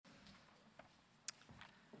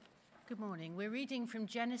Good morning. We're reading from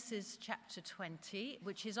Genesis chapter 20,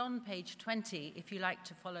 which is on page 20 if you like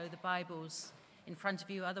to follow the Bibles in front of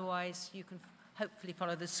you. Otherwise, you can hopefully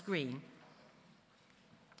follow the screen.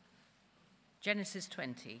 Genesis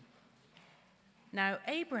 20. Now,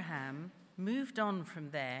 Abraham moved on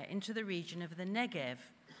from there into the region of the Negev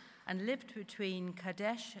and lived between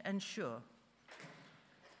Kadesh and Shur.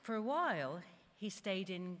 For a while, he stayed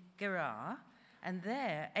in Gerar, and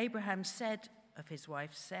there Abraham said of his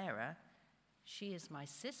wife Sarah, "She is my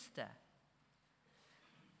sister."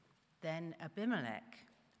 Then Abimelech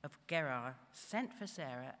of Gerar sent for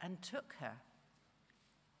Sarah and took her.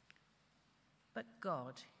 But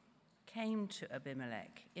God came to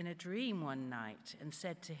Abimelech in a dream one night and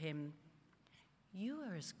said to him, "You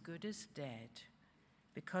are as good as dead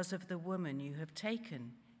because of the woman you have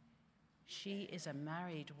taken. She is a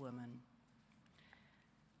married woman."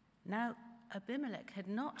 Now Abimelech had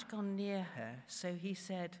not gone near her, so he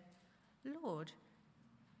said, "Lord,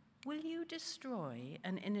 will you destroy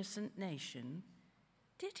an innocent nation?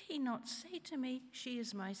 Did he not say to me, 'She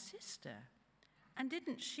is my sister'? And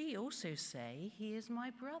didn't she also say, 'He is my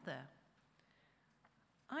brother'?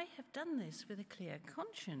 I have done this with a clear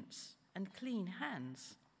conscience and clean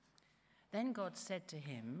hands." Then God said to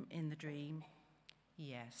him in the dream,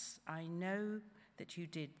 "Yes, I know that you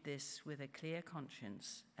did this with a clear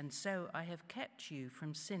conscience, and so I have kept you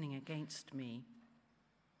from sinning against me.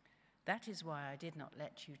 That is why I did not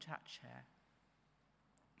let you touch her.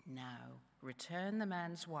 Now return the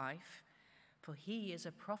man's wife, for he is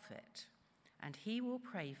a prophet, and he will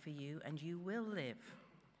pray for you, and you will live.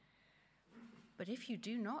 But if you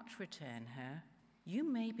do not return her, you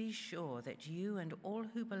may be sure that you and all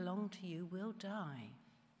who belong to you will die."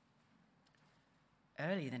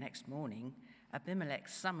 Early the next morning, Abimelech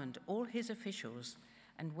summoned all his officials,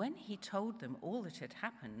 and when he told them all that had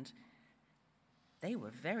happened, they were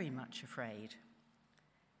very much afraid.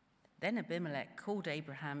 Then Abimelech called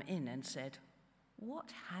Abraham in and said,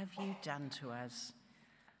 "What have you done to us?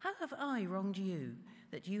 How have I wronged you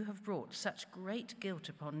that you have brought such great guilt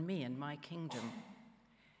upon me and my kingdom?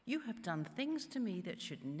 You have done things to me that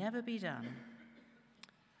should never be done."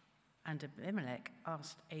 And Abimelech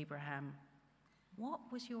asked Abraham,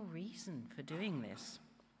 "What was your reason for doing this?"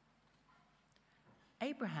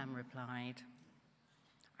 Abraham replied,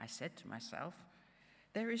 "I said to myself,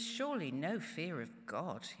 'There is surely no fear of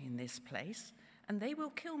God in this place, and they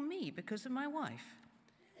will kill me because of my wife.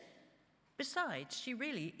 Besides, she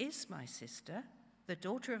really is my sister, the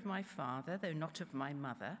daughter of my father, though not of my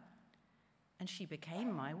mother, and she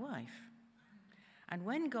became my wife. And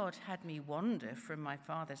when God had me wander from my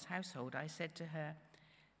father's household, I said to her,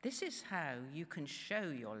 "This is how you can show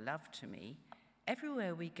your love to me.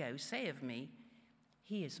 Everywhere we go, say of me,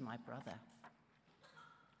 'He is my brother.'"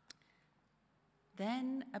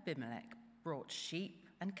 Then Abimelech brought sheep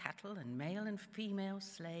and cattle and male and female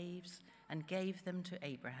slaves and gave them to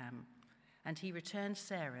Abraham, and he returned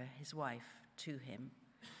Sarah, his wife, to him.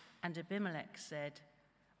 And Abimelech said,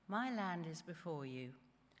 "My land is before you.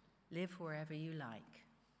 Live wherever you like."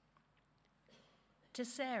 To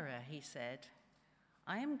Sarah he said,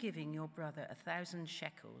 "I am giving your brother 1,000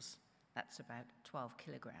 shekels," that's about 12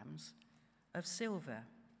 kilograms, "of silver.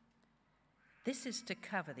 This is to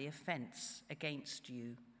cover the offense against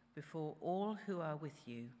you before all who are with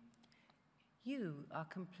you. You are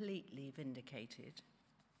completely vindicated."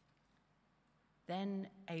 Then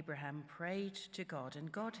Abraham prayed to God,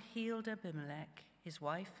 and God healed Abimelech, his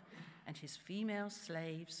wife, and his female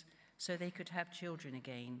slaves, so they could have children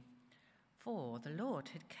again. For the Lord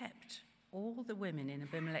had kept all the women in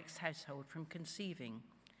Abimelech's household from conceiving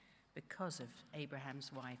because of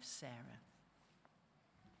Abraham's wife Sarah.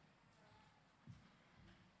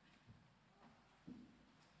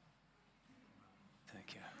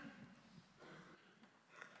 Thank you.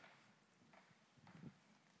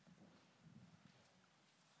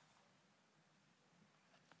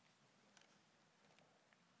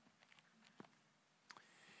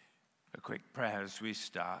 A quick prayer as we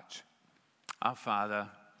start. Our Father,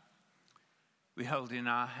 we hold in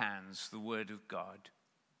our hands the Word of God.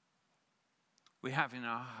 We have in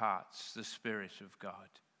our hearts the Spirit of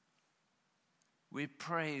God. We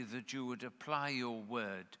pray that you would apply your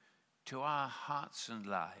Word to our hearts and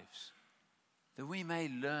lives, that we may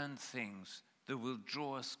learn things that will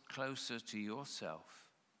draw us closer to yourself.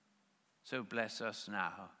 So bless us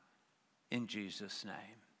now, in Jesus'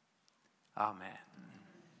 name. Amen.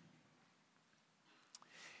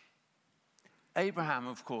 Abraham,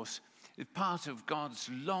 of course, is part of God's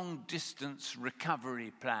long-distance recovery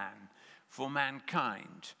plan for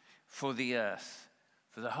mankind, for the earth,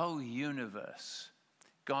 for the whole universe.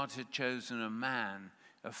 God had chosen a man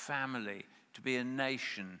a family, to be a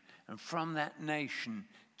nation, and from that nation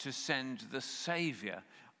to send the Savior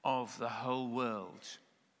of the whole world.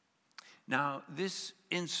 Now, this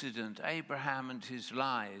incident, Abraham and his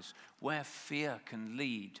lies, where fear can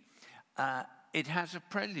lead, it has a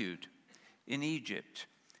prelude in Egypt.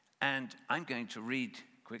 And I'm going to read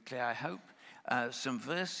quickly, I hope, some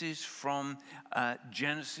verses from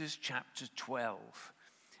Genesis chapter 12.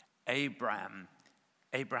 Abraham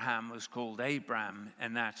was called Abram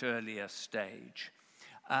in that earlier stage.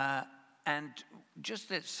 And just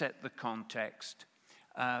let's set the context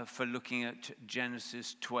for looking at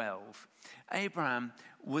Genesis 12. Abraham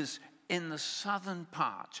was in the southern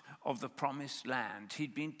part of the promised land.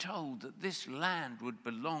 He'd been told that this land would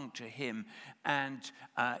belong to him and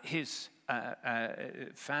his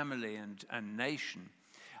family and nation.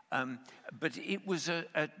 But it was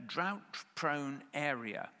a drought-prone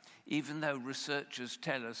area, even though researchers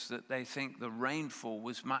tell us that they think the rainfall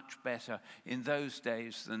was much better in those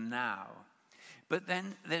days than now. But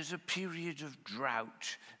then there's a period of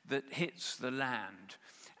drought that hits the land.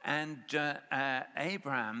 And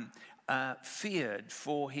Abraham feared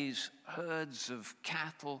for his herds of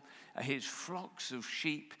cattle, his flocks of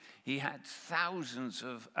sheep. He had thousands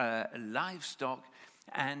of livestock,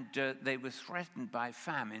 and they were threatened by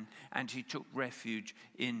famine, and he took refuge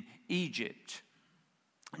in Egypt.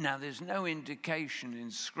 Now, there's no indication in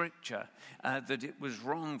Scripture that it was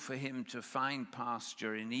wrong for him to find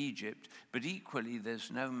pasture in Egypt, but equally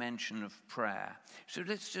there's no mention of prayer. So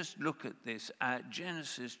let's just look at this,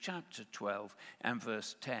 Genesis chapter 12 and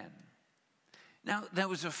verse 10. Now, there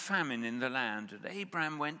was a famine in the land, and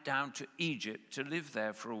Abraham went down to Egypt to live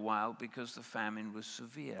there for a while because the famine was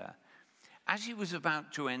severe. As he was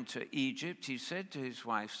about to enter Egypt, he said to his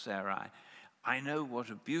wife Sarai, "I know what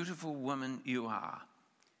a beautiful woman you are.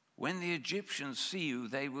 When the Egyptians see you,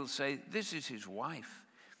 they will say, 'This is his wife.'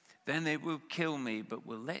 Then they will kill me, but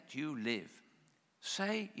will let you live.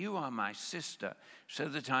 Say, 'You are my sister,' so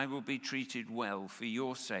that I will be treated well for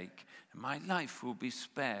your sake, and my life will be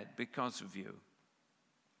spared because of you."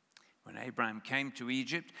 When Abraham came to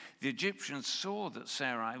Egypt, the Egyptians saw that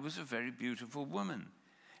Sarai was a very beautiful woman.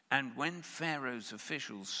 And when Pharaoh's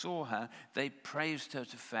officials saw her, they praised her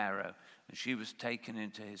to Pharaoh, and she was taken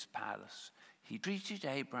into his palace. He treated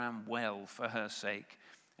Abraham well for her sake,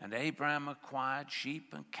 and Abraham acquired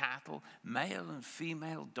sheep and cattle, male and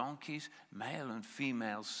female donkeys, male and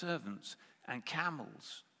female servants, and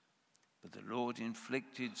camels. But the Lord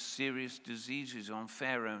inflicted serious diseases on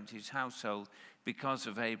Pharaoh and his household because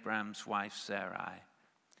of Abraham's wife Sarai.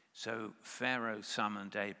 So Pharaoh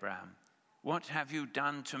summoned Abraham. "What have you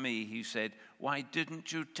done to me?" he said. "Why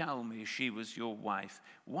didn't you tell me she was your wife?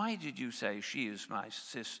 Why did you say she is my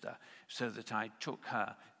sister, so that I took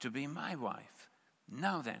her to be my wife?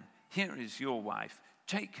 Now then, here is your wife.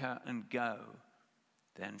 Take her and go."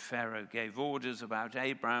 Then Pharaoh gave orders about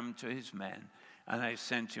Abraham to his men, and they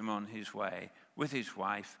sent him on his way with his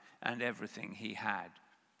wife and everything he had.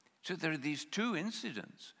 So there are these two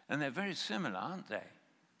incidents, and they're very similar, aren't they?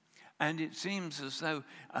 And it seems as though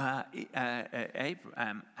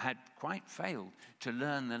Abraham had quite failed to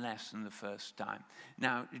learn the lesson the first time.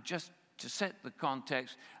 Now, just to set the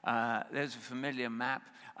context, there's a familiar map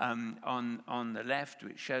on the left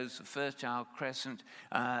which shows the Fertile Crescent.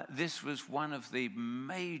 This was one of the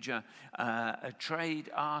major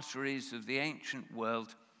trade arteries of the ancient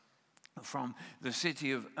world, from the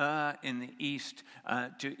city of Ur in the east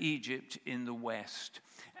to Egypt in the west.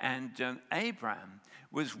 And Abraham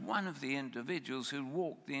was one of the individuals who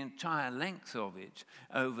walked the entire length of it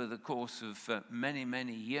over the course of many,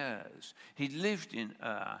 many years. He lived in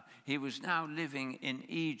Ur. He was now living in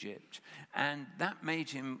Egypt, and that made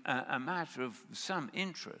him a matter of some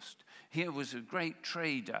interest. Here was a great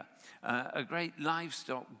trader, a great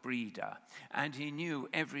livestock breeder, and he knew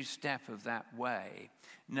every step of that way.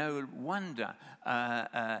 No wonder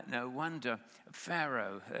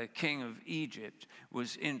Pharaoh, king of Egypt,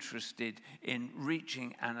 was interested in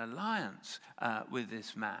reaching an alliance with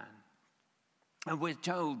this man. And we're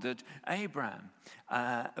told that Abraham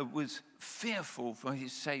was fearful for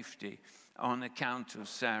his safety on account of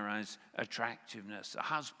Sarai's attractiveness. The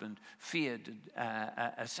husband feared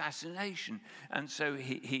assassination, and so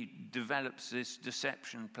he develops this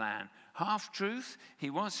deception plan. Half-truth, he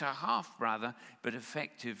was her half-brother, but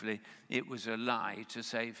effectively it was a lie to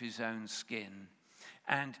save his own skin.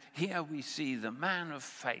 And here we see the man of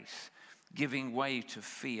faith giving way to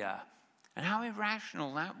fear. And how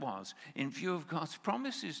irrational that was in view of God's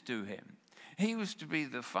promises to him. He was to be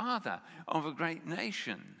the father of a great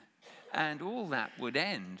nation. And all that would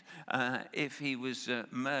end if he was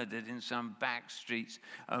murdered in some back streets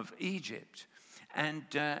of Egypt. And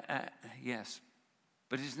yes,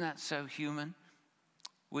 but isn't that so human?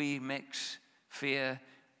 We mix fear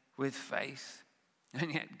with faith,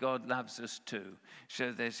 and yet God loves us too.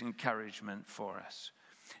 So there's encouragement for us.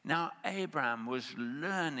 Now, Abraham was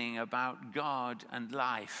learning about God and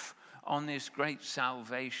life on this great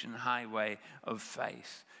salvation highway of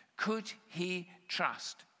faith. Could he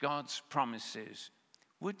trust God's promises?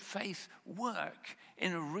 Would faith work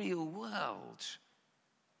in a real world?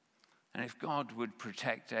 And if God would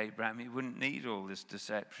protect Abraham, he wouldn't need all this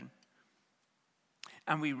deception.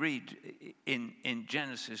 And we read in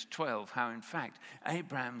Genesis 12 how, in fact,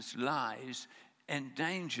 Abraham's lies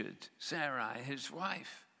endangered Sarai, his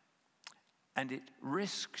wife. And it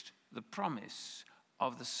risked the promise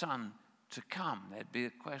of the son to come. There'd be a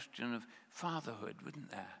question of fatherhood,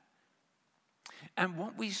 wouldn't there? And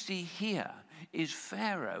what we see here is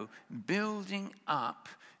Pharaoh building up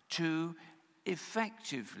to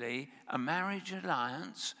effectively a marriage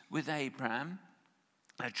alliance with Abraham,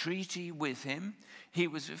 a treaty with him. He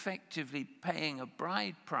was effectively paying a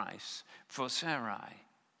bride price for Sarai,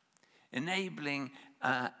 enabling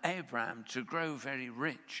Abraham to grow very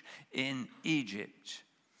rich in Egypt.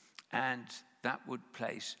 And that would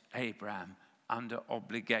place Abraham under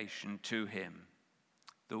obligation to him.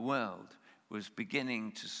 The world was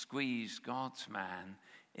beginning to squeeze God's man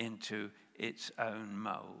into its own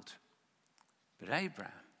mold. But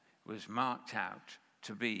Abraham was marked out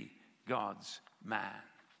to be God's man.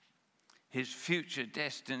 His future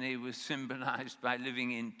destiny was symbolized by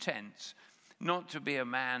living in tents, not to be a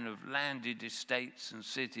man of landed estates and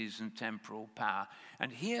cities and temporal power.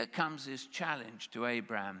 And here comes this challenge to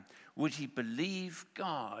Abraham. Would he believe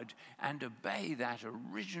God and obey that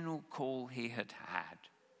original call he had had?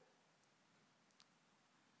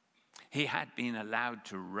 He had been allowed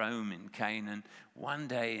to roam in Canaan, one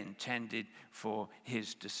day intended for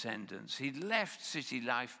his descendants. He'd left city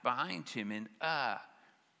life behind him in Ur.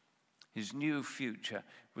 His new future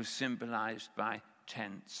was symbolized by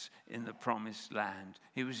tents in the promised land.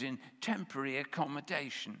 He was in temporary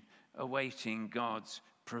accommodation, awaiting God's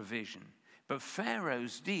provision. But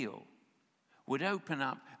Pharaoh's deal would open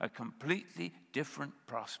up a completely different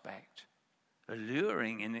prospect,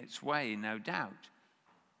 alluring in its way, no doubt,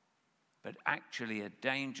 but actually a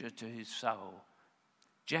danger to his soul,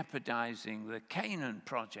 jeopardizing the Canaan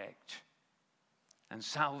project and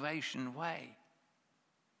salvation way.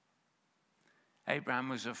 Abraham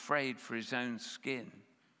was afraid for his own skin.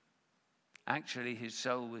 Actually, his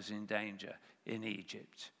soul was in danger in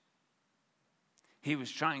Egypt. He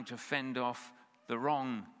was trying to fend off the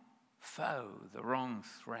wrong foe, the wrong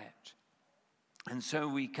threat. And so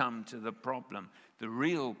we come to the problem, the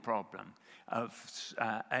real problem of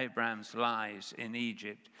Abraham's lies in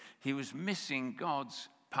Egypt. He was missing God's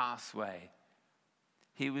pathway.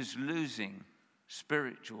 He was losing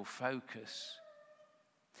spiritual focus.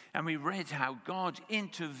 And we read how God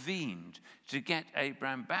intervened to get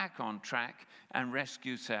Abraham back on track and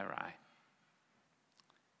rescue Sarai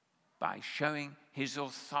by showing his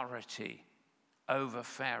authority over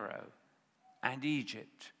Pharaoh and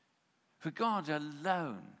Egypt. For God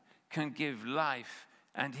alone can give life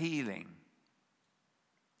and healing.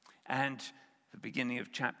 And the beginning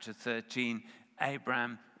of chapter 13,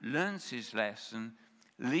 Abraham learns his lesson,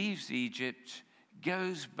 leaves Egypt,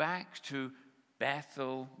 goes back to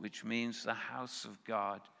Bethel, which means the house of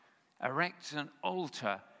God, erects an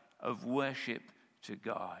altar of worship to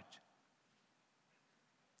God.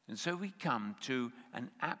 And so we come to an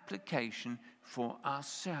application for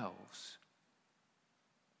ourselves.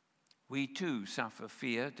 We too suffer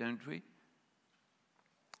fear, don't we?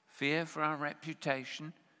 Fear for our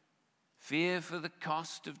reputation, fear for the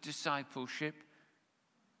cost of discipleship,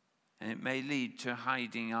 and it may lead to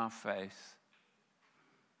hiding our faith.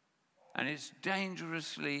 And it's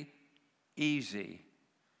dangerously easy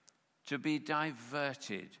to be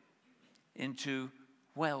diverted into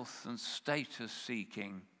wealth and status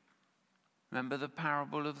seeking. Remember the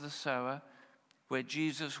parable of the sower, where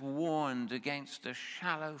Jesus warned against a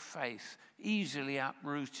shallow faith easily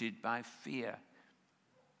uprooted by fear,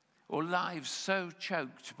 or lives so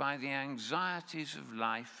choked by the anxieties of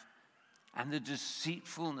life and the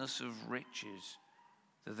deceitfulness of riches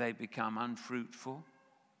that they become unfruitful.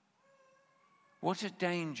 What a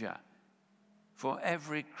danger for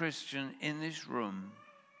every Christian in this room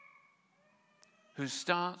who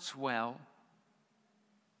starts well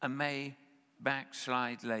and may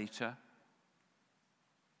backslide later.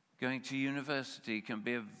 Going to university can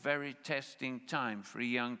be a very testing time for a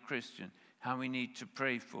young Christian, how we need to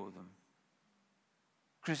pray for them.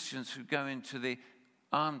 Christians who go into the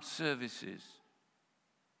armed services,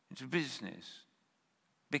 into business,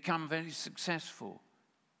 become very successful.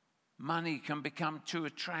 Money can become too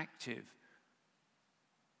attractive.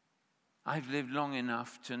 I've lived long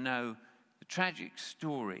enough to know the tragic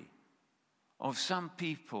story of some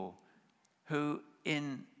people who,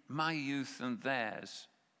 in my youth and theirs,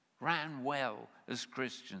 ran well as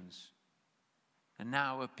Christians and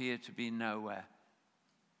now appear to be nowhere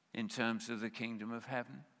in terms of the kingdom of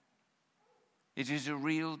heaven. It is a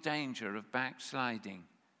real danger of backsliding.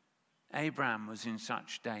 Abraham was in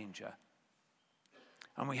such danger.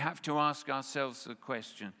 And we have to ask ourselves the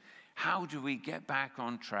question, how do we get back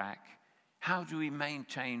on track? How do we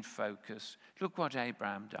maintain focus? Look what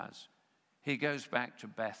Abraham does. He goes back to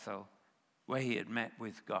Bethel, where he had met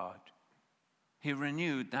with God. He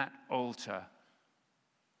renewed that altar.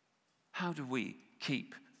 How do we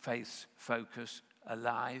keep faith's focus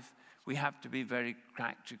alive? We have to be very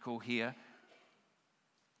practical here.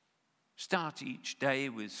 Start each day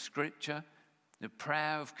with Scripture, the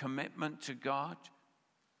prayer of commitment to God.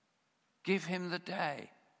 Give him the day.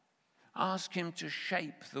 Ask him to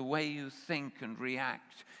shape the way you think and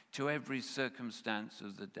react to every circumstance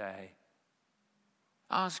of the day.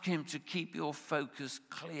 Ask him to keep your focus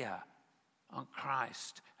clear on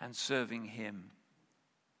Christ and serving him.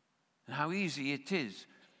 And how easy it is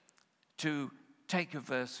to take a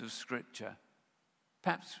verse of Scripture,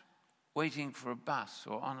 perhaps waiting for a bus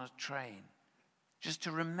or on a train, just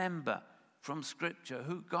to remember from Scripture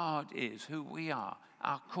who God is, who we are,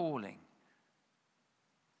 our calling.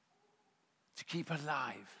 To keep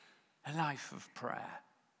alive a life of prayer.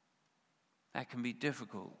 That can be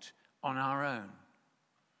difficult on our own.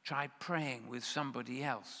 Try praying with somebody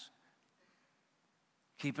else.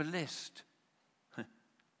 Keep a list.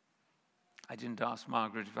 I didn't ask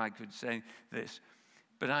Margaret if I could say this,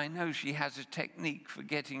 but I know she has a technique for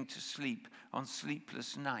getting to sleep on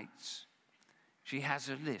sleepless nights. She has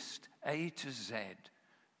a list, A to Z,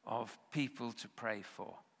 of people to pray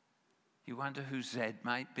for. You wonder who Z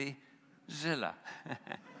might be? Zilla.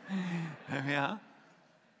 There we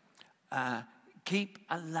are. Keep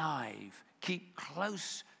alive. Keep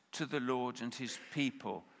close to the Lord and his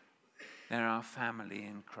people. They're our family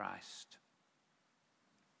in Christ.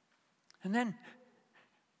 And then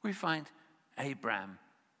we find Abram.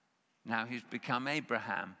 Now he's become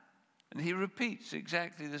Abraham. And he repeats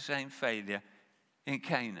exactly the same failure in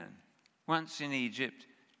Canaan. Once in Egypt,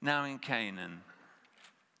 now in Canaan.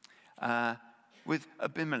 With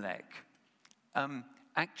Abimelech.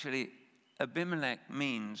 Actually, Abimelech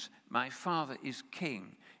means my father is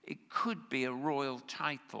king. It could be a royal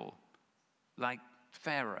title, like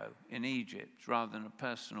Pharaoh in Egypt, rather than a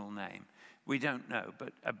personal name. We don't know,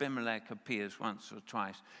 but Abimelech appears once or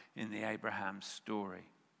twice in the Abraham story.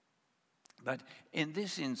 But in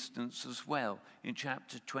this instance as well, in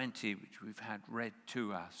chapter 20, which we've had read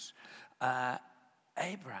to us,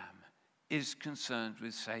 Abraham is concerned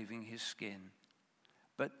with saving his skin.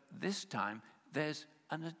 But this time, there's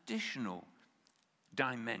an additional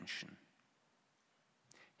dimension.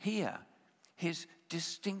 Here, his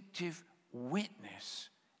distinctive witness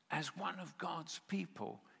as one of God's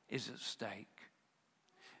people is at stake.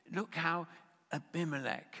 Look how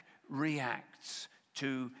Abimelech reacts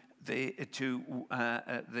to the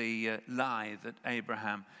lie that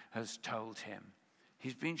Abraham has told him.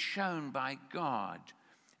 He's been shown by God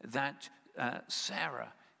that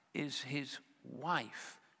Sarah is his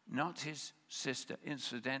wife, not his sister.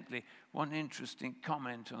 Incidentally, one interesting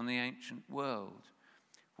comment on the ancient world,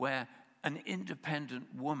 where an independent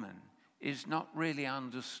woman is not really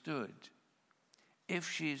understood. If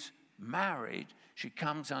she's married, she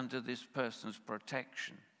comes under this person's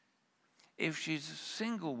protection. If she's a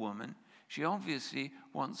single woman, she obviously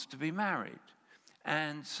wants to be married.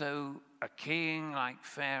 And so a king like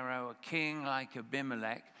Pharaoh, a king like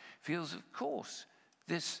Abimelech, feels, of course,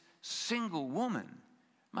 this single woman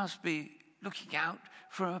must be looking out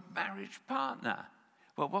for a marriage partner.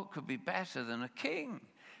 Well, what could be better than a king?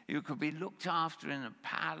 You could be looked after in a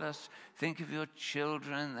palace. Think of your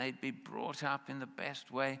children. They'd be brought up in the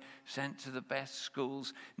best way, sent to the best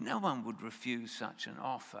schools. No one would refuse such an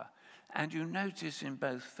offer. And you notice in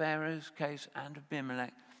both Pharaoh's case and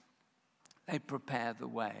Abimelech, they prepare the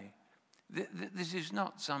way. This is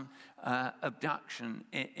not some abduction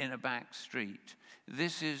in a back street.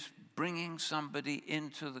 This is bringing somebody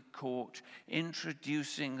into the court,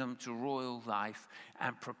 introducing them to royal life,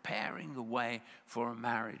 and preparing the way for a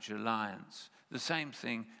marriage alliance. The same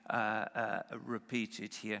thing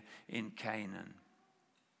repeated here in Canaan.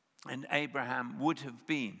 And Abraham would have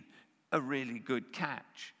been a really good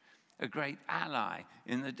catch. a great ally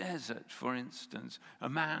in the desert, for instance, a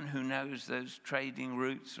man who knows those trading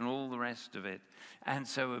routes and all the rest of it. And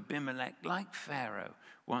so Abimelech, like Pharaoh,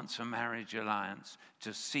 wants a marriage alliance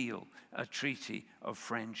to seal a treaty of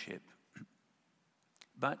friendship.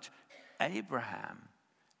 But Abraham,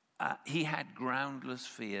 he had groundless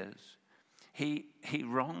fears. He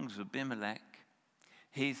wrongs Abimelech.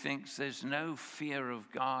 He thinks there's no fear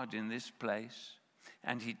of God in this place.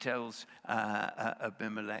 And he tells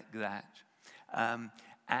Abimelech that.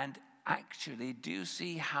 And actually, do you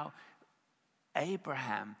see how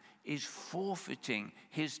Abraham is forfeiting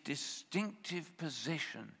his distinctive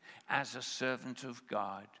position as a servant of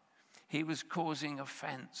God? He was causing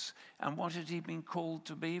offense. And what had he been called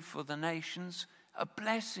to be for the nations? A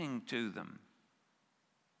blessing to them.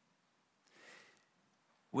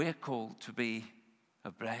 We're called to be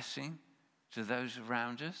a blessing to those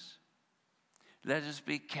around us. Let us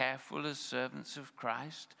be careful as servants of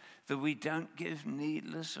Christ that we don't give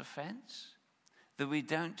needless offense, that we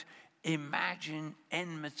don't imagine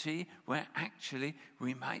enmity where actually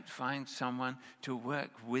we might find someone to work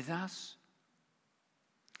with us.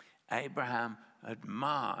 Abraham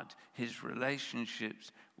admired his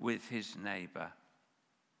relationships with his neighbor.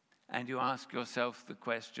 And you ask yourself the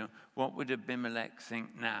question, what would Abimelech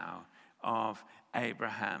think now of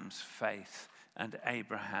Abraham's faith and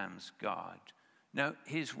Abraham's God? No,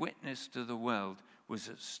 his witness to the world was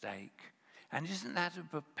at stake. And isn't that a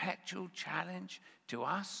perpetual challenge to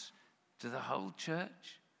us, to the whole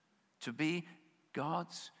church, to be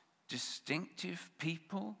God's distinctive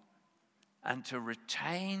people and to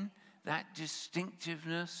retain that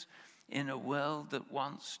distinctiveness in a world that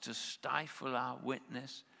wants to stifle our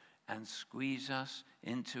witness and squeeze us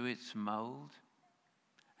into its mold?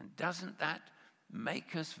 And doesn't that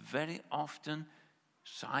make us very often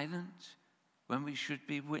silent when we should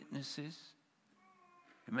be witnesses?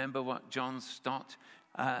 Remember what John Stott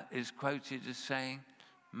is quoted as saying,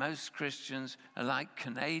 most Christians are like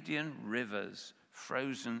Canadian rivers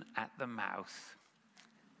frozen at the mouth.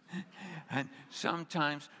 And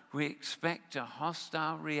sometimes we expect a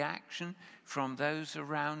hostile reaction from those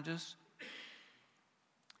around us.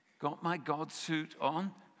 Got my God suit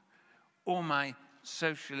on, or my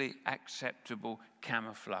socially acceptable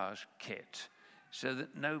camouflage kit, so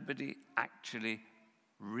that nobody actually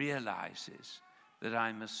realizes that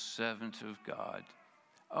I'm a servant of God.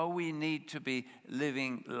 Oh, we need to be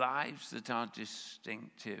living lives that are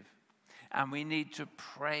distinctive. And we need to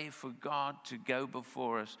pray for God to go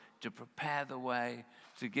before us, to prepare the way,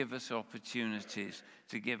 to give us opportunities,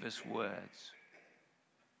 to give us words.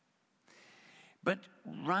 But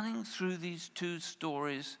running through these two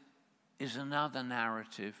stories is another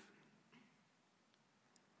narrative.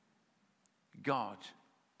 God,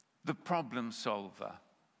 the problem solver.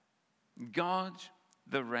 God,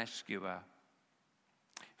 the rescuer.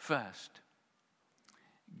 First,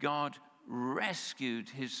 God rescued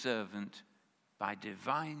his servant by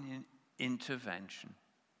divine intervention.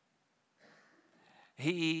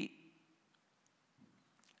 He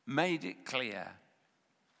made it clear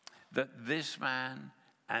that this man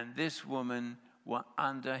and this woman were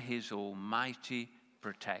under his almighty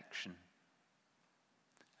protection.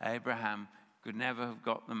 Abraham could never have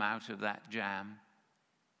got them out of that jam.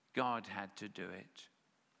 God had to do it.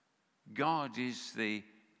 God is the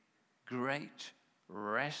great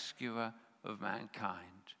rescuer of mankind.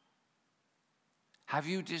 Have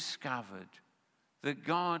you discovered that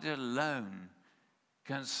God alone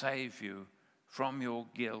can save you from your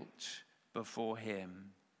guilt before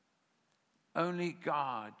him? Only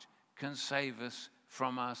God can save us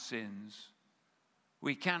from our sins.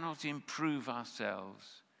 We cannot improve ourselves.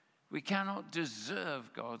 We cannot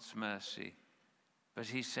deserve God's mercy, but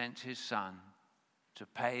he sent his Son to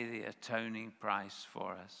pay the atoning price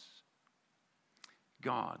for us.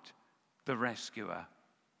 God, the rescuer.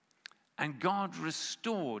 And God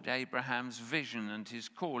restored Abraham's vision and his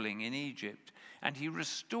calling in Egypt. And he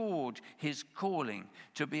restored his calling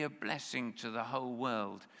to be a blessing to the whole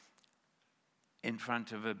world in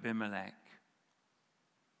front of Abimelech.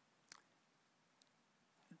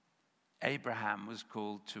 Abraham was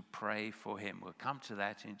called to pray for him. We'll come to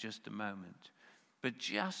that in just a moment. But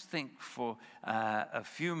just think for a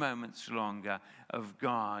few moments longer of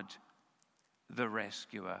God, the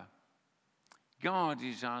rescuer. God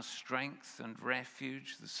is our strength and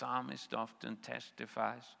refuge, the psalmist often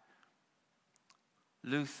testifies.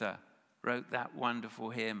 Luther wrote that wonderful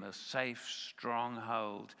hymn, a safe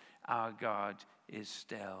stronghold, our God is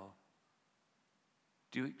still.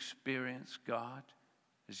 Do you experience God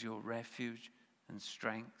as your refuge and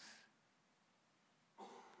strength?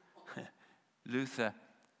 Luther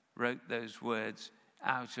wrote those words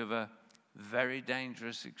out of a very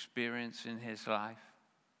dangerous experience in his life.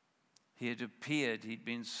 He had appeared, he'd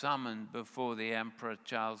been summoned before the Emperor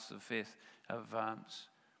Charles V of France,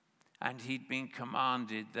 and he'd been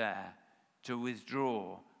commanded there to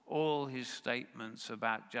withdraw all his statements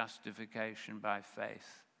about justification by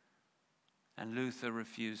faith. And Luther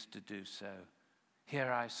refused to do so.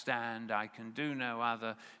 Here I stand, I can do no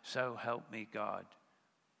other, so help me God.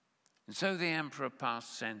 And so the emperor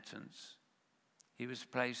passed sentence. He was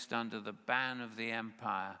placed under the ban of the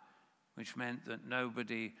empire, which meant that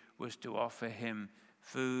nobody was to offer him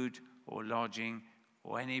food or lodging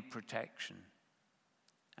or any protection.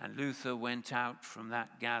 And Luther went out from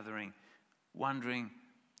that gathering, wondering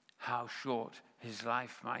how short his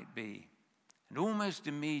life might be. And almost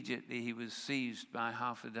immediately he was seized by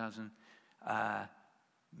half a dozen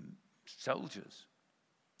soldiers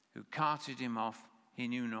who carted him off he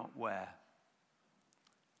knew not where.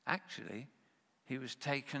 Actually, he was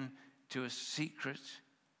taken to a secret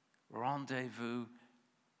rendezvous,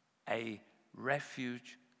 a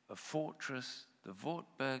refuge, a fortress, the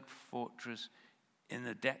Wartburg fortress in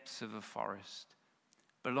the depths of a forest,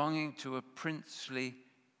 belonging to a princely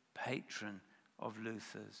patron of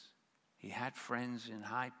Luther's. He had friends in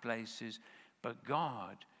high places, but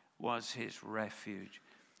God was his refuge.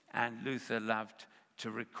 And Luther loved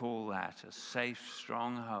to recall that, a safe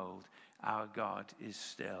stronghold, our God is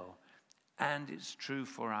still. And it's true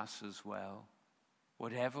for us as well.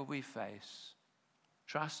 Whatever we face,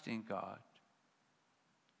 trust in God.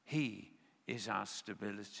 He is our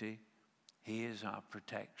stability. He is our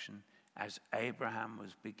protection, as Abraham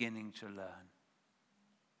was beginning to learn.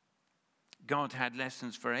 God had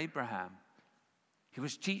lessons for Abraham. He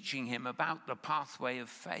was teaching him about the pathway of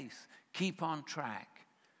faith. Keep on track.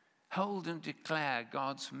 Hold and declare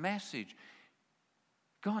God's message.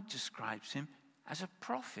 God describes him as a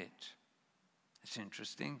prophet. It's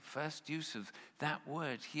interesting, first use of that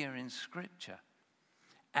word here in Scripture.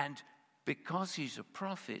 And because he's a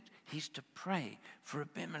prophet, he's to pray for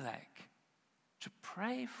Abimelech, to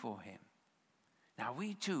pray for him. Now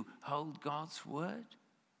we too hold God's word,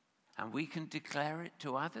 and we can declare it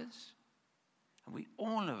to others. And we,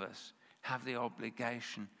 all of us, have the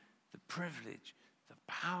obligation, the privilege, the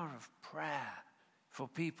power of prayer for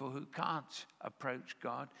people who can't approach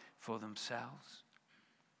God for themselves.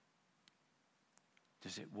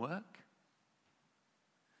 Does it work?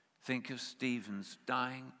 Think of Stephen's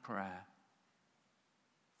dying prayer.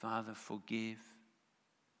 Father, forgive.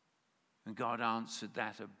 And God answered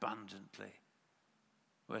that abundantly.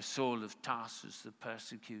 Where Saul of Tarsus, the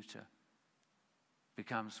persecutor,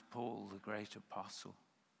 becomes Paul, the great apostle.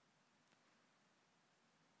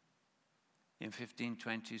 In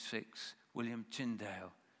 1526, William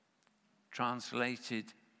Tyndale translated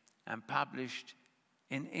and published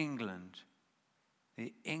in England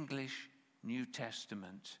the English New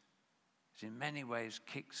Testament. It in many ways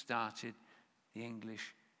kick-started the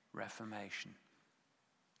English Reformation.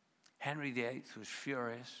 Henry VIII was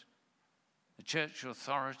furious. The church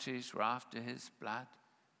authorities were after his blood.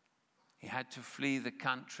 He had to flee the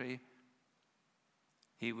country.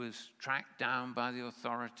 He was tracked down by the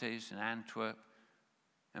authorities in Antwerp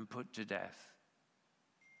and put to death.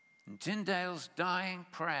 And Tyndale's dying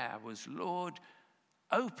prayer was, Lord,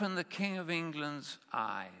 open the King of England's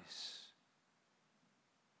eyes.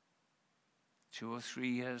 2 or 3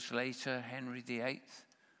 years later, Henry VIII,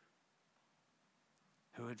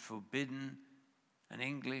 who had forbidden an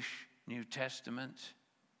English New Testament,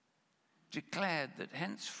 declared that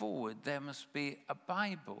henceforward there must be a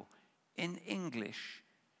Bible in English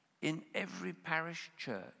in every parish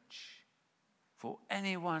church for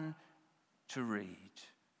anyone to read.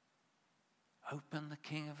 Open the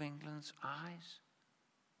King of England's eyes.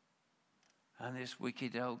 And this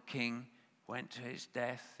wicked old king went to his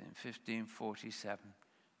death in 1547.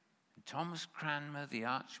 And Thomas Cranmer, the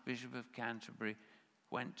Archbishop of Canterbury,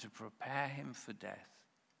 went to prepare him for death.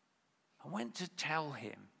 And went to tell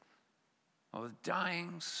him of a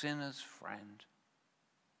dying sinner's friend,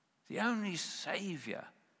 the only savior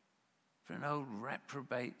for an old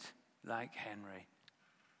reprobate like Henry,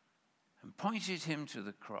 and pointed him to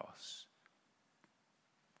the cross.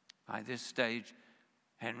 By this stage,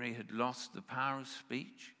 Henry had lost the power of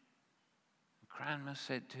speech. And Cranmer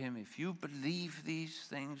said to him, if you believe these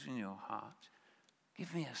things in your heart,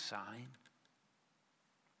 give me a sign.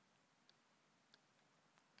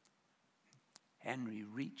 Henry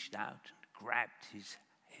reached out and grabbed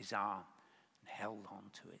his arm and held on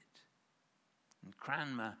to it. And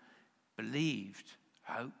Cranmer believed,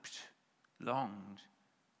 hoped, longed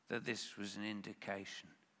that this was an indication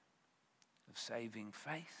of saving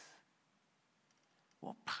faith.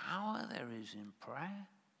 what power there is in prayer.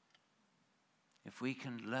 If we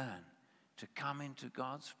can learn to come into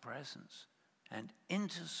God's presence and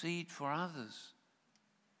intercede for others.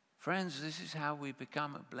 Friends, this is how we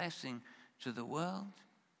become a blessing to the world,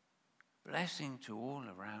 blessing to all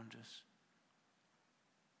around us.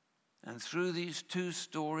 And through these two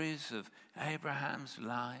stories of Abraham's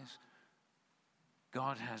lives,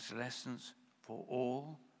 God has lessons for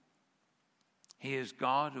all. He is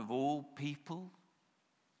God of all people.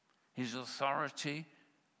 His authority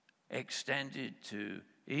extended to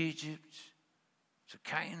Egypt, to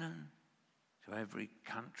Canaan, to every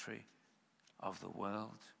country of the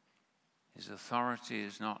world. His authority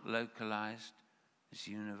is not localized, it's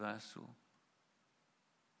universal.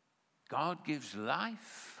 God gives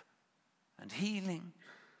life and healing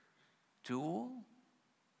to all.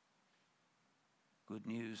 Good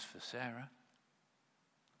news for Sarah,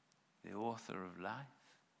 the author of life.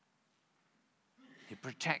 He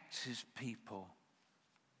protects his people.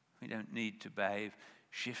 We don't need to behave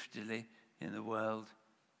shiftily in the world.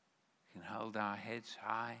 We can hold our heads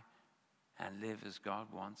high and live as God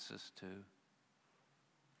wants us to.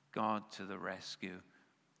 God to the rescue.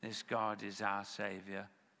 This God is our Savior.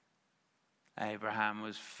 Abraham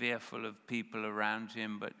was fearful of people around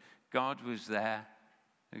him, but God was there,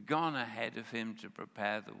 had gone ahead of him to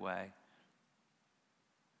prepare the way.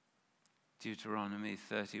 Deuteronomy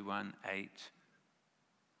 31:8.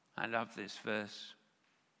 I love this verse.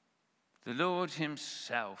 The Lord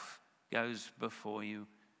himself goes before you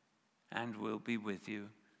and will be with you.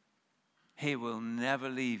 He will never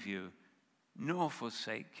leave you nor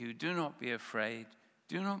forsake you. Do not be afraid.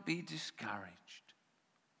 Do not be discouraged.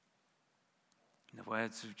 In the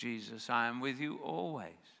words of Jesus, I am with you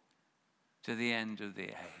always to the end of the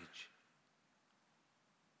age.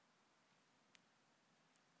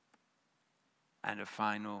 And a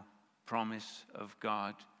final promise of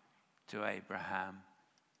God to Abraham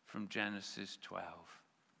from Genesis 12.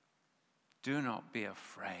 Do not be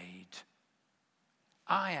afraid.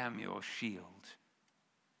 I am your shield,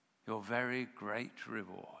 your very great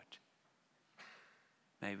reward.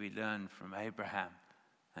 May we learn from Abraham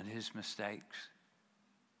and his mistakes.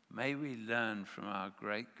 May we learn from our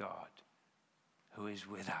great God who is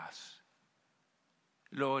with us.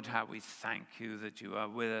 Lord, how we thank you that you are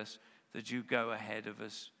with us, that you go ahead of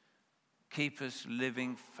us. Keep us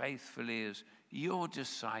living faithfully as your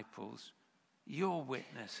disciples, your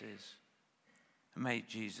witnesses. May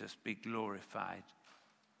Jesus be glorified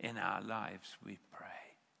in our lives, we pray.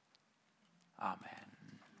 Amen.